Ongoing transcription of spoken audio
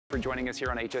For joining us here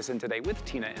on HSN Today with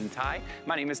Tina and Ty.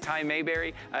 My name is Ty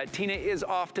Mayberry. Tina is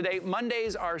off today.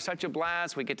 Mondays are such a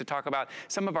blast. We get to talk about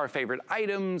some of our favorite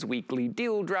items, weekly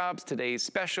deal drops, today's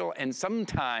special, and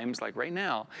sometimes, like right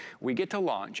now, we get to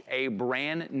launch a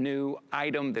brand new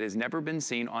item that has never been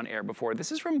seen on air before.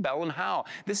 This is from Bell & Howell.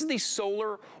 This is the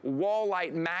Solar Wall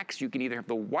Light Max. You can either have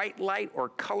the white light or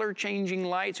color changing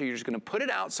light, so you're just gonna put it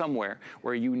out somewhere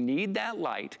where you need that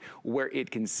light, where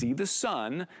it can see the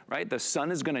sun, right? The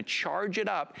sun is gonna charge it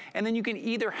up, and then you can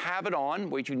either have it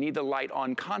on, which you need the light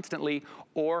on constantly,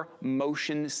 or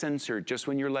motion sensor, just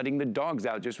when you're letting the dogs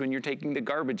out, just when you're taking the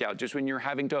garbage out, just when you're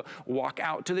having to walk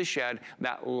out to the shed,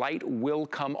 that light will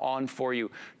come on for you.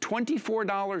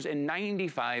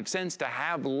 $24.95 to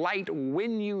have light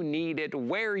when you need it,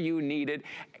 where you need it,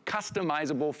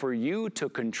 customizable for you to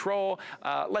control.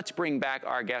 Let's bring back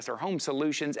our guest, our home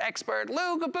solutions expert,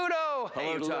 Lou Caputo.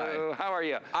 Hello, Ty. Lou, how are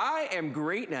you? I am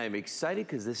great, and I'm excited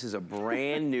because this is a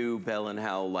brand new Bell &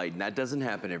 Howell light, and that doesn't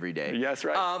happen every day. Yes,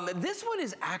 right. This one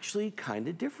is actually kind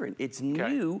of different. It's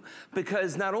new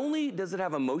because not only does it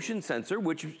have a motion sensor,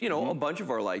 which, you know, a bunch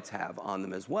of our lights have on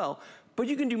them as well, but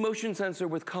you can do motion sensor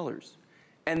with colors.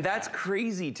 And that's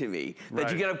crazy to me,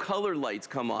 that you can have color lights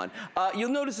come on.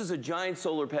 You'll notice there's a giant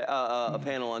solar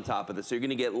panel on top of this, so you're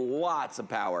gonna get lots of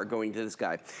power going to this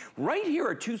guy. Right here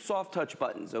are two soft touch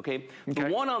buttons, okay? The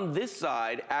one on this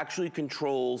side actually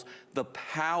controls the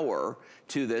power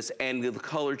to this and the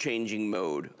color changing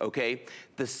mode, okay?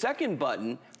 The second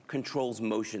button controls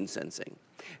motion sensing.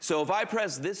 So if I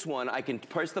press this one, I can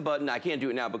press the button. I can't do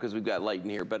it now because we've got light in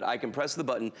here, but I can press the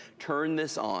button, turn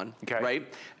this on,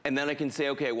 right? And then I can say,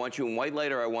 okay, I want you in white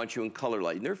light or I want you in color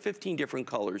light. And there are 15 different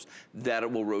colors that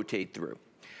it will rotate through.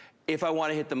 If I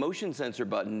want to hit the motion sensor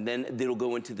button, then it'll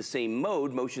go into the same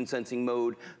mode, motion sensing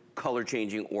mode, color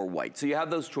changing, or white. So you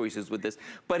have those choices with this.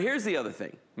 But here's the other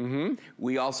thing.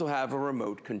 We also have a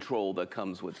remote control that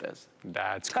comes with this.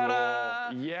 That's cool.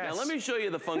 Yes. Now let me show you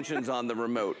the functions on the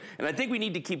remote. And I think we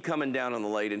need to keep coming down on the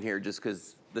light in here just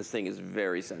because this thing is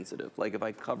very sensitive. Like if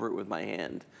I cover it with my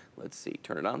hand, let's see,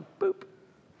 turn it on, boop.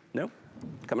 No,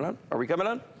 coming on? Are we coming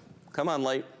on? Come on,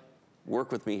 light,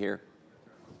 work with me here.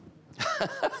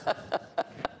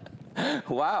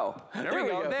 Wow. There we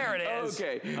go. There it is.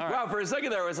 Okay. Wow, for a second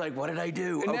there I was like, what did I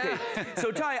do? Okay.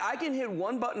 So Ty, I can hit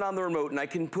one button on the remote and I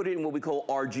can put it in what we call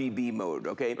RGB mode,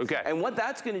 okay? And what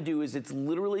that's gonna do is it's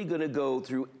literally gonna go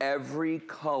through every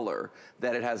color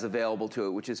that it has available to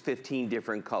it, which is 15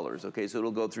 different colors, okay? So it'll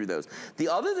go through those. The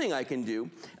other thing I can do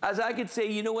is I could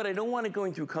say, you know what, I don't want it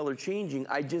going through color changing,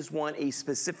 I just want a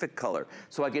specific color.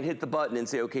 So I can hit the button and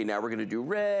say, okay, now we're gonna do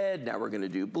red, now we're gonna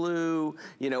do blue.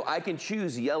 You know, I can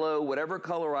choose yellow, whatever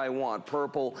color I want,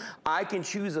 purple. I can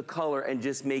choose a color and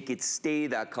just make it stay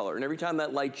that color. And every time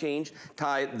that light changed,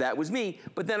 Ty, that was me.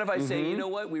 But then if I say, you know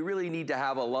what, we really need to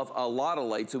have a lot of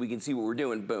light so we can see what we're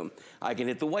doing, boom. I can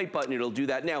hit the white button, it'll do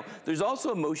that. Now, there's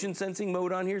also a motion sensing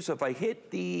mode on here. So if I hit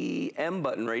the M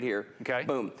button right here,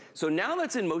 boom. So now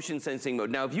that's in motion sensing mode.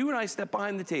 Now, if you and I step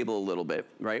behind the table a little bit,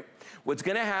 right? What's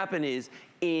gonna happen is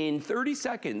in 30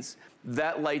 seconds,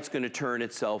 that light's gonna turn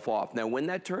itself off. Now, when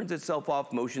that turns itself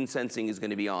off, motion sensing is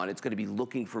gonna be on. It's gonna be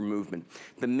looking for movement.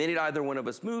 The minute either one of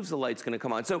us moves, the light's gonna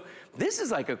come on. So this is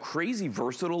like a crazy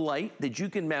versatile light that you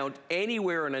can mount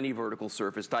anywhere on any vertical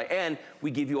surface, Ty. And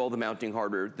we give you all the mounting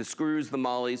hardware, the screws, the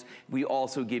mollies. We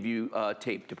also give you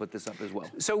tape to put this up as well.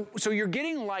 So you're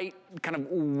getting light kind of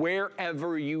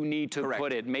wherever you need to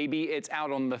put it. Maybe it's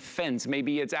out on the fence.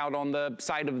 Maybe it's out on the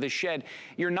side of the shed.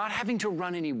 You're not having to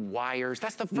run any wires.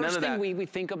 That's the first thing we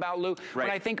think about, Lou. When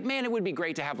I think, man, it would be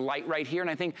great to have light right here. And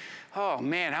I think, oh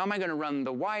man, how am I gonna run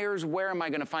the wires? Where am I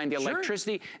gonna find the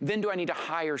electricity? Then do I need to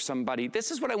hire somebody?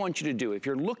 This is what I want you to do. If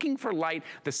you're looking for light,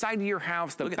 the side of your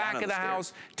house, the back of the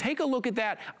house, take a look at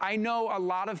that. I know a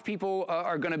lot of people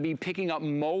are gonna be picking up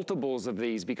multiples of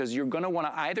these because you're gonna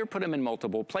wanna either put them in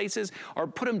multiple places or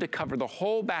put them to cover the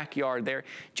whole backyard there.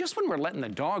 Just when we're letting the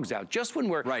dogs out, just when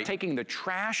we're taking the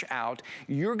trash out,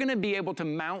 you're gonna be able to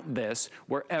mount this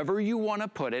wherever you want to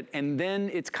put it, and then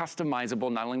it's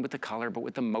customizable not only with the color but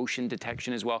with the motion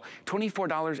detection as well.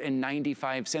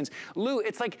 $24.95. Lou,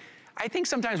 it's like, I think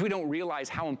sometimes we don't realize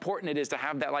how important it is to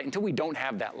have that light until we don't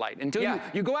have that light. Until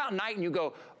you go out at night and you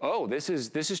go, oh, this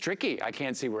is tricky. I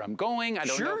can't see where I'm going. I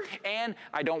don't know. And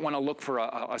I don't want to look for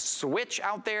a switch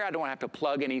out there. I don't want to have to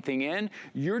plug anything in.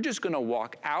 You're just going to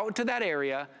walk out to that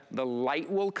area, the light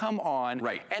will come on.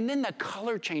 Right. And then the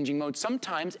color changing mode.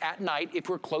 Sometimes at night, if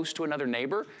we're close to another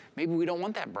neighbor, maybe we don't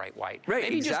want that bright white. Right,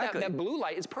 maybe exactly. just that blue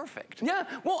light is perfect. Yeah,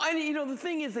 well, and you know, the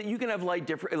thing is that you can have light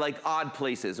different, like odd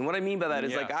places. And what I mean by that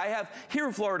is like I have, here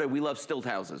in Florida, we love stilt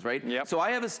houses, right? Yep. So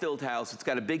I have a stilt house. It's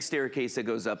got a big staircase that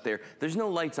goes up there. There's no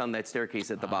lights on that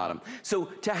staircase at the bottom. So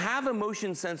to have a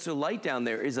motion sensor light down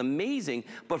there is amazing,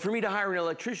 but for me to hire an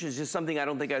electrician is just something I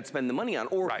don't think I'd spend the money on.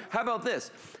 Or how about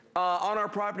this? On our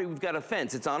property, we've got a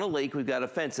fence. It's on a lake. We've got a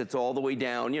fence that's all the way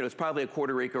down. You know, it's probably a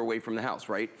quarter acre away from the house,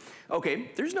 right?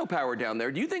 Okay, there's no power down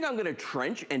there. Do you think I'm going to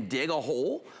trench and dig a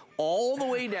hole all the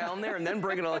way down there and then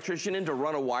bring an electrician in to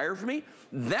run a wire for me?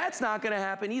 That's not going to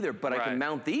happen either, but I can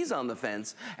mount these on the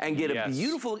fence and get a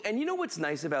beautiful, and you know what's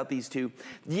nice about these two?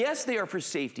 Yes, they are for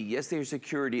safety. Yes, they are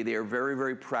security. They are very,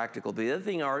 very practical. The other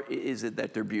thing is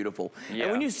that they're beautiful.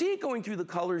 And when you see it going through the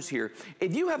colors here,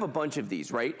 if you have a bunch of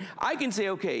these, right, I can say,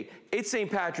 okay, it's St.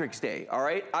 Patrick's Day, all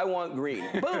right? I want green.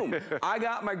 Boom, I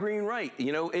got my green right.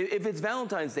 You know, if it's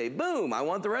Valentine's Day, boom, I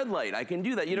want the red light. I can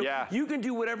do that. You know, you can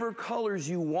do whatever colors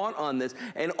you want on this,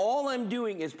 and all I'm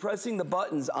doing is pressing the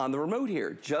buttons on the remote here.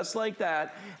 Just like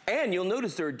that. And you'll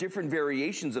notice there are different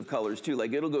variations of colors too.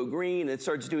 Like it'll go green, it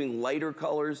starts doing lighter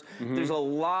colors. There's a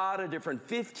lot of different,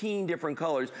 15 different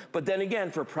colors. But then again,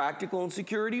 for practical and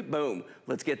security, boom,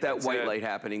 let's get that white light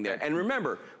happening there. And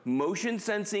remember, motion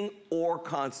sensing or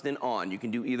constant on. You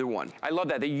can do either one. I love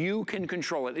that you can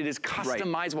control it. It is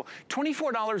customizable.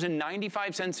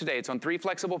 $24.95 today. It's on 3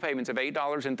 flexible payments of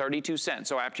 $8.32.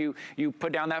 So after you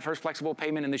put down that first flexible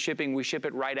payment and the shipping, we ship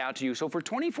it right out to you. So for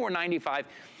 $24.95,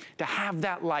 to have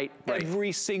that light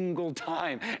every single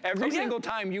time. Every single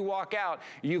time you walk out,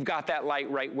 you've got that light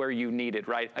right where you need it,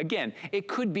 right? Again, it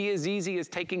could be as easy as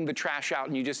taking the trash out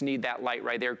and you just need that light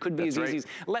right there. It could be as easy as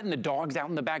letting the dogs out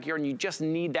in the backyard and you just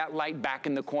need that light back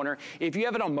in the corner. If you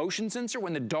have it on motion sensor,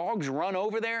 when the dogs run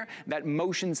over there, that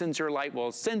motion sensor light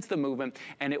will sense the movement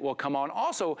and it will come on.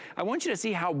 Also, I want you to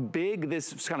see how big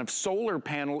this kind of solar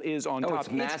panel is on top.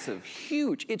 It's massive. It's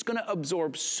huge. It's going to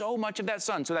absorb so much of that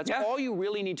sun. So that's all you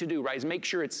really need to do, right, is make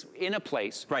sure it's in a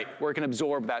place where it can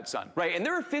absorb that sun. Right, and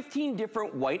there are 15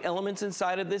 different white elements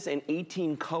inside of this and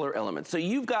 18 color elements. So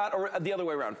you've got, or the other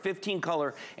way around, 15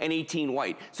 color and 18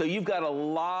 white. So you've got a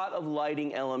lot of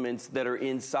lighting elements that are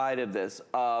inside of this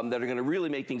that are going to really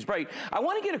make things bright. I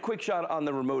want to get a quick shot on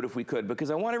the remote if we could,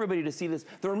 because I want everybody to see this.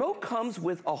 The remote comes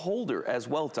with a holder as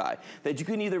well, Ty, that you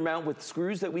can either mount with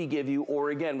screws that we give you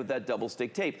or again with that double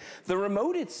stick tape. The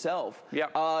remote itself,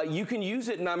 you can use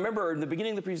it, and I remember in the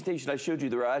beginning of the presentation I showed you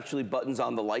there are actually buttons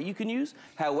on the light you can use.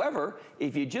 However,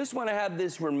 if you just want to have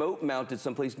this remote mounted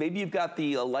someplace, maybe you've got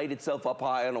the light itself up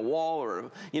high on a wall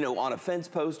or on a fence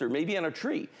post or maybe on a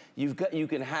tree. You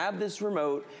can have this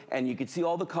remote and you can see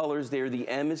all the colors there. The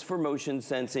M is for motion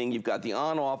sensing. You've got the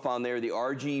on-off on there, the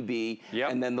RGB,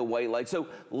 and then the white light. So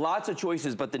lots of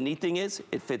choices, but the neat thing is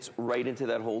it fits right into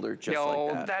that holder just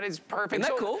like that. That is perfect.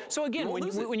 Isn't that cool? So again,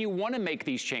 when you want to make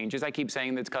these changes, I keep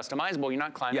saying that it's customizable. You're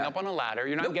not climbing up on a ladder.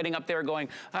 You're not getting up there going,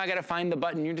 oh, I got to find the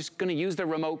button. You're just going to use the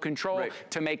remote control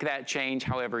to make that change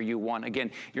however you want.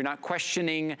 Again, you're not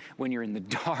questioning when you're in the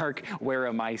dark, where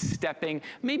am I stepping?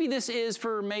 Maybe this is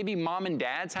for maybe mom and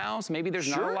dad's house. Maybe there's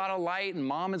not a lot of light and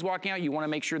mom is walking out. You want to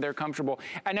make sure they're comfortable.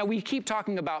 And now we keep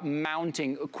talking about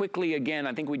mounting quickly again.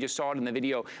 I think we just saw it in the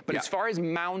video. But as far as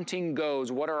mounting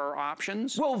goes, what are our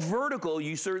options? Well, vertical,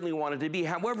 you certainly want it to be.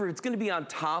 However, it's going to be on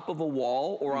top of a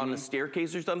wall or on a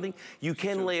staircase or something. You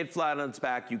can lay it flat on its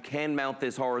back. You can mount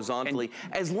this horizontally,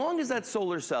 as long as that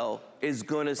solar cell is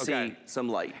going to see some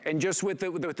light. And just with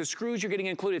the screws you're getting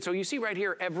included. So you see right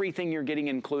here, everything you're getting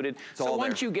included. So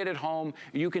once you get it home,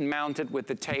 you can mount it with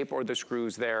the tape or the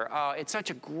screws there. It's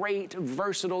such a great,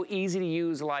 versatile, easy to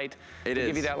use light. It is.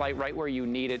 Give you that light right where you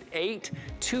need it.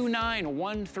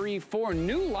 829134.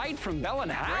 New light from Bell &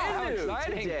 Howell. How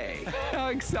exciting. Today. How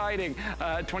exciting.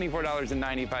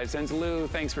 $24.95. Lou,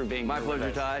 thanks for being here. My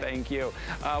pleasure, Ty. Thank you.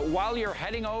 While you're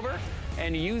heading over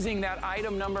and using that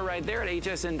item number right there at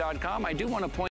hsn.com, I do want to point